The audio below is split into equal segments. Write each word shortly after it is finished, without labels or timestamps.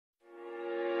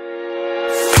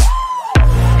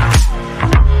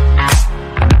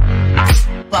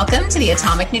Welcome to the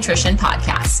Atomic Nutrition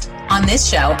Podcast. On this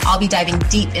show, I'll be diving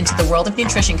deep into the world of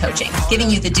nutrition coaching, giving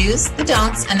you the do's, the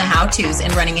don'ts, and the how-tos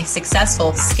in running a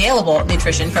successful, scalable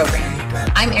nutrition program.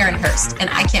 I'm Erin Hurst, and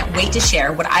I can't wait to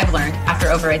share what I've learned after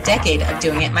over a decade of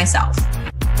doing it myself.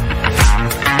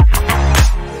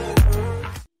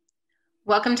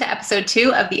 Welcome to episode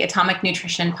 2 of the Atomic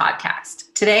Nutrition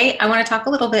Podcast. Today, I want to talk a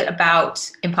little bit about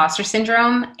imposter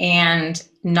syndrome and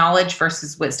knowledge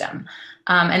versus wisdom.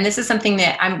 And this is something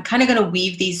that I'm kind of going to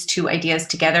weave these two ideas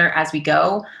together as we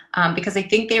go, because I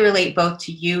think they relate both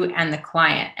to you and the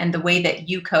client and the way that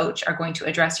you coach are going to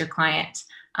address your client,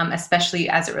 especially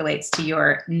as it relates to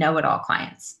your know-it-all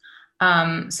clients.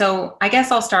 So I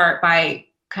guess I'll start by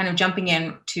kind of jumping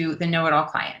into the know-it-all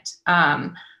client.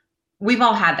 We've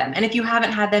all had them. And if you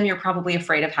haven't had them, you're probably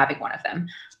afraid of having one of them.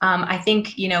 I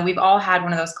think, we've all had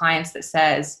one of those clients that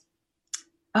says,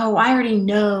 oh, I already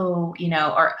know,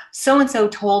 or so-and-so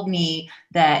told me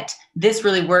that this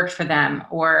really worked for them,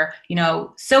 or,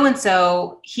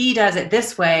 so-and-so, he does it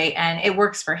this way and it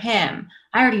works for him.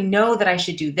 I already know that I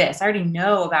should do this. I already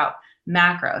know about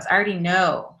macros. I already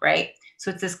know, right? So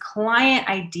it's this client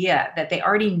idea that they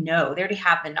already know, they already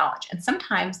have the knowledge. And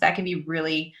sometimes that can be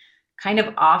really kind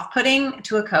of off-putting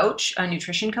to a coach, a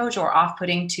nutrition coach, or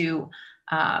off-putting to,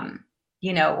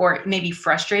 or maybe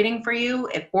frustrating for you,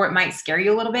 or it might scare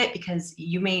you a little bit because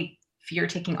you may fear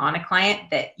taking on a client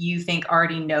that you think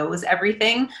already knows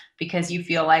everything because you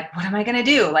feel like, what am I going to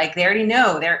do? Like they already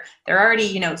know, they're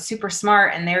already, super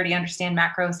smart and they already understand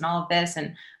macros and all of this.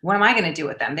 And what am I going to do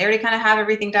with them? They already kind of have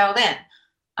everything dialed in.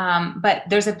 But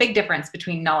there's a big difference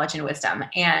between knowledge and wisdom.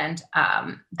 And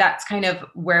that's kind of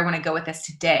where I want to go with this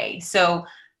today. So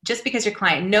just because your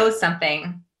client knows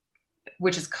something,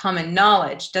 which is common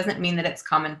knowledge, doesn't mean that it's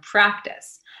common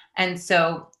practice. And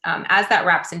so as that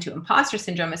wraps into imposter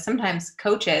syndrome, is sometimes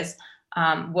coaches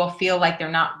will feel like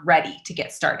they're not ready to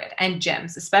get started. And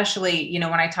gyms, especially,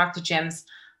 when I talk to gyms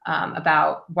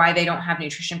about why they don't have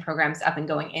nutrition programs up and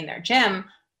going in their gym,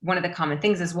 one of the common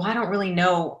things is, well, I don't really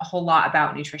know a whole lot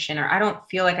about nutrition, or I don't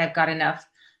feel like I've got enough,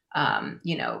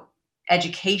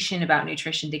 education about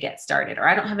nutrition to get started, or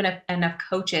I don't have enough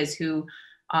coaches who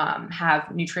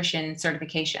have nutrition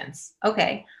certifications.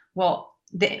 Okay, well,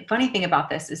 the funny thing about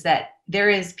this is that there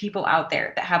is people out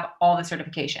there that have all the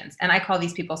certifications, and I call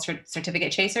these people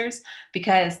certificate chasers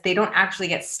because they don't actually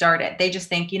get started. They just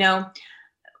think,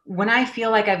 when I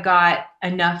feel like I've got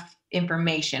enough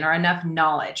information or enough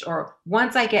knowledge, or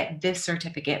once I get this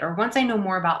certificate, or once I know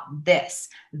more about this,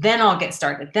 then I'll get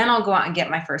started. Then I'll go out and get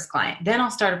my first client. Then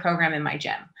I'll start a program in my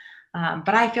gym.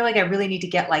 But I feel like I really need to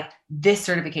get like this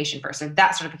certification first, or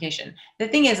that certification. The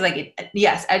thing is,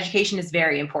 yes, education is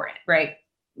very important, right?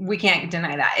 We can't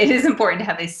deny that. It is important to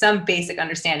have some basic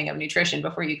understanding of nutrition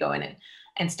before you go in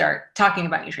and start talking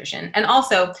about nutrition. And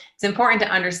also, it's important to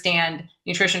understand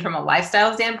nutrition from a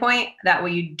lifestyle standpoint. That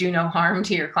way you do no harm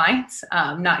to your clients,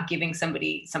 not giving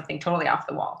somebody something totally off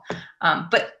the wall.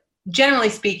 But generally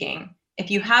speaking, if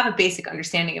you have a basic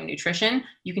understanding of nutrition,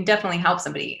 you can definitely help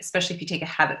somebody, especially if you take a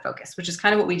habit focus, which is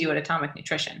kind of what we do at Atomic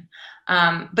Nutrition.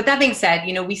 But that being said,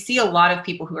 we see a lot of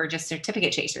people who are just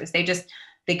certificate chasers.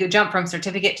 They go jump from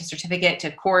certificate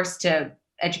to course to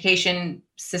education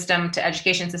system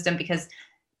because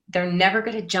they're never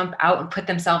going to jump out and put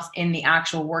themselves in the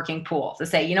actual working pool to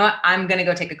say, I'm going to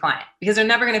go take a client, because they're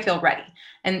never going to feel ready.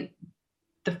 And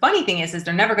the funny thing is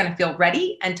they're never going to feel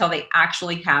ready until they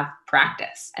actually have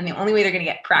practice. And the only way they're going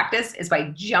to get practice is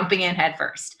by jumping in head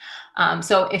first.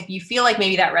 So if you feel like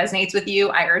maybe that resonates with you,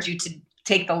 I urge you to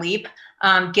take the leap,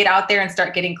 get out there and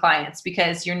start getting clients,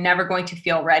 because you're never going to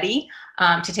feel ready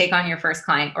to take on your first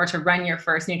client, or to run your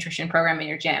first nutrition program in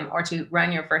your gym, or to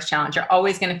run your first challenge. You're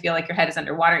always going to feel like your head is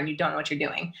underwater and you don't know what you're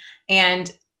doing.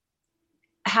 And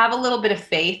have a little bit of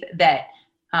faith that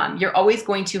you're always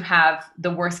going to have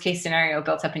the worst case scenario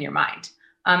built up in your mind.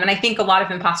 And I think a lot of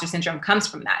imposter syndrome comes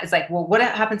from that. It's like, well, what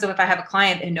happens if I have a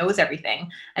client that knows everything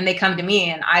and they come to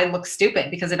me and I look stupid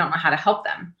because I don't know how to help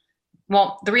them?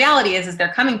 Well, the reality is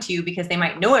they're coming to you because they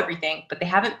might know everything, but they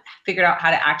haven't figured out how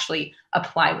to actually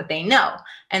apply what they know.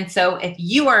 And so if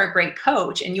you are a great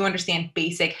coach and you understand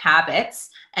basic habits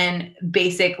and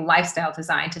basic lifestyle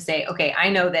design to say, okay, I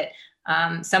know that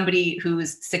somebody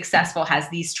who's successful has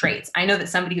these traits. I know that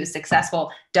somebody who's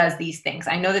successful does these things.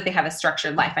 I know that they have a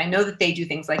structured life. I know that they do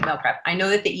things like meal prep. I know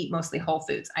that they eat mostly whole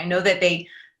foods. I know that they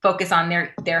focus on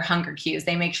their hunger cues.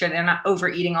 They make sure they're not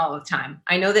overeating all the time.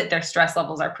 I know that their stress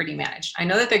levels are pretty managed. I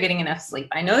know that they're getting enough sleep.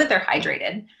 I know that they're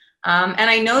hydrated. And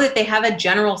I know that they have a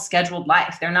general scheduled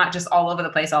life. They're not just all over the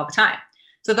place all the time.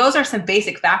 So those are some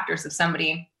basic factors of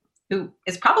somebody who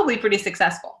is probably pretty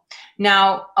successful.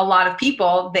 Now, a lot of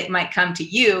people that might come to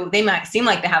you, they might seem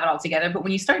like they have it all together, but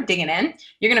when you start digging in,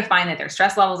 you're going to find that their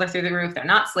stress levels are through the roof. They're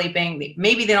not sleeping.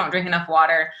 Maybe they don't drink enough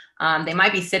water. They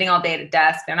might be sitting all day at a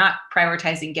desk. They're not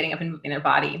prioritizing getting up and moving their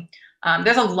body.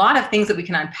 There's a lot of things that we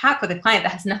can unpack with a client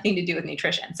that has nothing to do with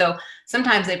nutrition. So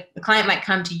sometimes the client might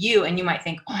come to you and you might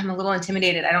think, oh, I'm a little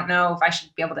intimidated. I don't know if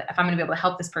I'm going to be able to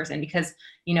help this person because,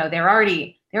 they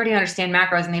already understand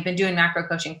macros and they've been doing macro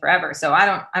coaching forever. So I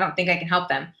don't think I can help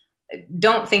them.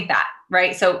 Don't think that,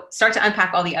 right? So start to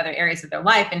unpack all the other areas of their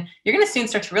life. And you're going to soon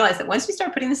start to realize that once you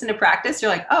start putting this into practice,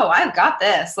 you're like, oh, I've got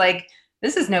this. Like,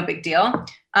 this is no big deal.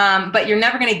 But you're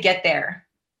never going to get there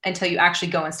until you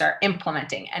actually go and start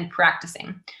implementing and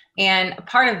practicing. And a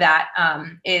part of that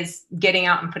is getting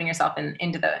out and putting yourself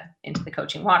into the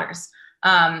coaching waters.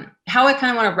 How I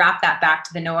kind of want to wrap that back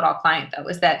to the know-it-all client, though,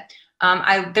 is that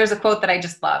there's a quote that I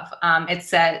just love.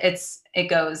 It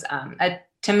goes,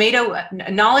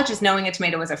 knowledge is knowing a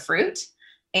tomato is a fruit,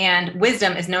 and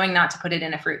wisdom is knowing not to put it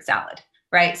in a fruit salad,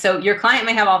 right? So your client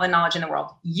may have all the knowledge in the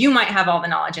world. You might have all the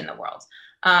knowledge in the world.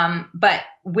 But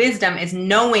wisdom is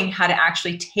knowing how to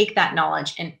actually take that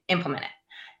knowledge and implement it.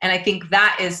 And I think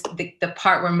that is the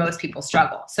part where most people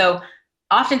struggle. So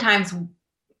oftentimes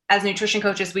as nutrition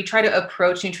coaches, we try to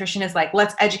approach nutrition as like,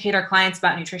 let's educate our clients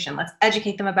about nutrition. Let's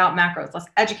educate them about macros. Let's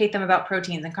educate them about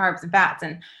proteins and carbs and fats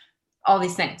and all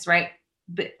these things, right?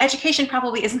 But education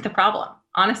probably isn't the problem,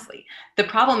 honestly. The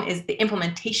problem is the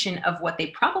implementation of what they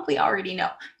probably already know.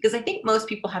 Because I think most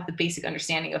people have the basic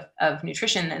understanding of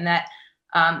nutrition, and that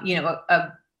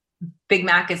a Big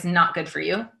Mac is not good for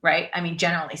you, right? I mean,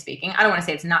 generally speaking, I don't want to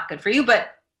say it's not good for you, but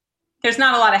there's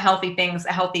not a lot of healthy things,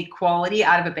 a healthy quality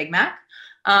out of a Big Mac.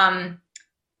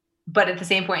 But at the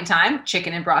same point in time,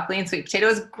 chicken and broccoli and sweet potato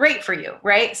is great for you,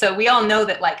 right? So we all know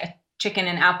that like a chicken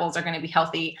and apples are going to be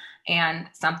healthy, and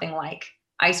something like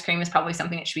ice cream is probably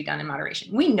something that should be done in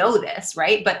moderation. We know this,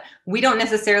 right? But we don't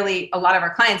necessarily, a lot of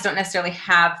our clients don't necessarily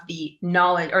have the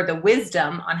knowledge or the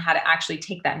wisdom on how to actually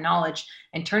take that knowledge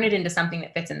and turn it into something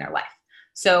that fits in their life.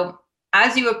 So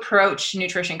as you approach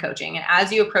nutrition coaching and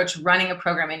as you approach running a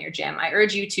program in your gym, I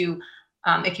urge you to,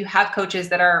 if you have coaches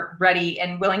that are ready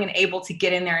and willing and able to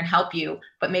get in there and help you,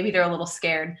 but maybe they're a little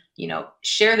scared,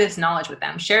 share this knowledge with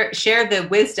them. Share the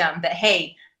wisdom that,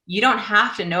 hey, you don't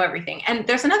have to know everything. And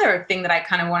there's another thing that I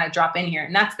kind of want to drop in here,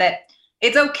 and that's that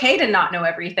it's okay to not know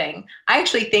everything. I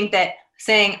actually think that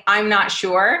saying, I'm not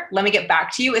sure, let me get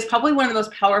back to you, is probably one of the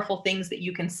most powerful things that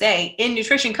you can say in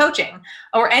nutrition coaching,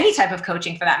 or any type of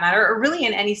coaching for that matter, or really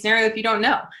in any scenario if you don't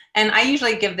know. And I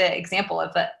usually give the example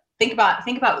of think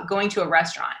about going to a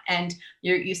restaurant, and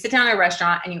you sit down at a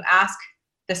restaurant and you ask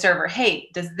the server, hey,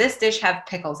 does this dish have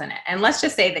pickles in it? And let's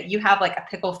just say that you have like a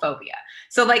pickle phobia.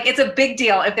 So like it's a big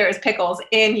deal if there is pickles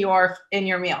in your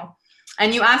meal.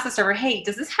 And you ask the server, hey,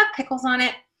 does this have pickles on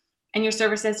it? And your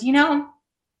server says,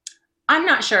 I'm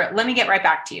not sure. Let me get right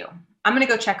back to you. I'm going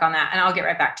to go check on that and I'll get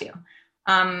right back to you.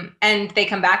 And they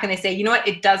come back and they say, you know what?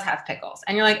 It does have pickles.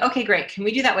 And you're like, okay, great. Can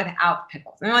we do that without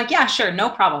pickles? And they're like, yeah, sure. No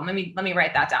problem. Let me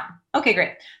write that down. Okay,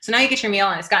 great. So now you get your meal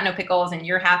and it's got no pickles and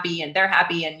you're happy and they're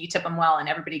happy and you tip them well and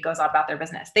everybody goes on about their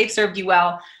business. They've served you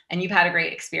well and you've had a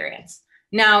great experience.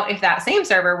 Now, if that same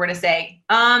server were to say,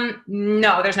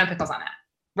 no, there's no pickles on that,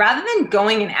 rather than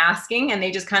going and asking and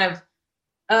they just kind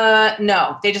of,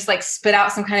 no, they just like spit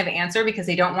out some kind of answer because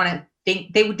they don't want to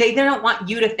think, they don't want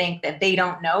you to think that they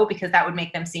don't know, because that would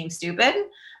make them seem stupid,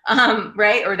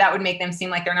 right? Or that would make them seem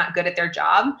like they're not good at their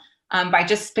job, by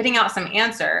just spitting out some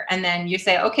answer. And then you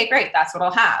say, okay, great, that's what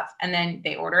I'll have. And then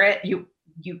they order it,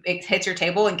 it hits your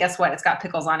table and guess what? It's got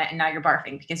pickles on it and now you're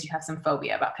barfing because you have some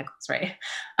phobia about pickles, right?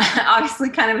 Obviously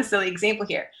kind of a silly example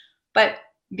here, but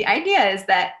the idea is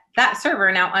that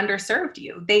server now underserved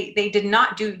you. They did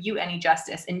not do you any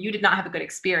justice, and you did not have a good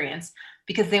experience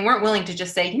because they weren't willing to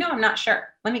just say, I'm not sure.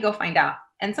 Let me go find out.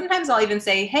 And sometimes I'll even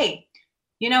say, hey,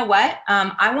 you know what?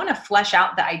 I want to flesh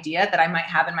out the idea that I might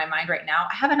have in my mind right now.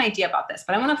 I have an idea about this,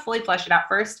 but I want to fully flesh it out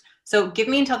first. So give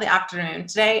me until the afternoon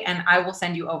today and I will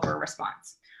send you over a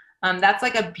response. That's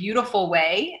like a beautiful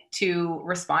way to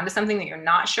respond to something that you're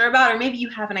not sure about, or maybe you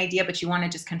have an idea, but you want to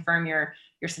just confirm your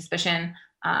suspicion.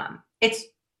 It's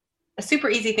a super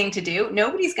easy thing to do.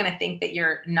 Nobody's going to think that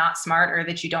you're not smart or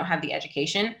that you don't have the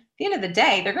education. At the end of the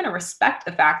day, they're going to respect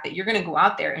the fact that you're going to go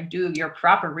out there and do your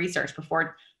proper research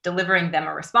before delivering them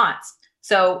a response.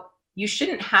 So you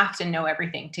shouldn't have to know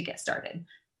everything to get started.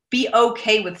 Be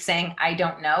okay with saying, I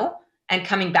don't know, and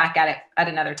coming back at it at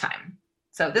another time.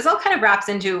 So this all kind of wraps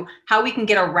into how we can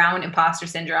get around imposter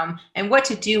syndrome and what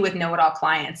to do with know-it-all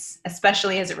clients,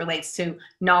 especially as it relates to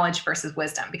knowledge versus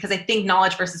wisdom. Because I think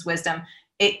knowledge versus wisdom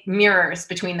it mirrors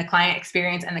between the client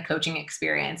experience and the coaching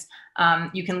experience.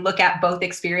 You can look at both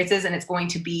experiences, and it's going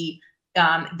to be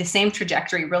the same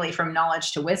trajectory, really, from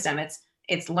knowledge to wisdom.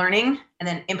 It's learning and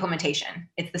then implementation.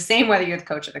 It's the same whether you're the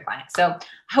coach or the client. So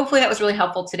hopefully that was really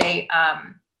helpful today.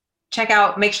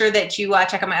 Make sure that you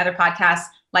check out my other podcasts,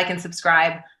 like and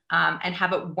subscribe, and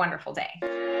have a wonderful day.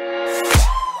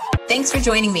 Thanks for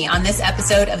joining me on this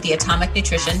episode of the Atomic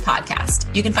Nutrition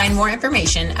Podcast. You can find more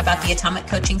information about the Atomic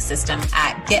Coaching System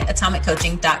at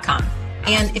getomiccoaching.com.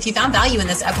 And if you found value in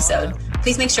this episode,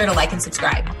 please make sure to like and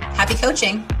subscribe. Happy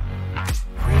coaching.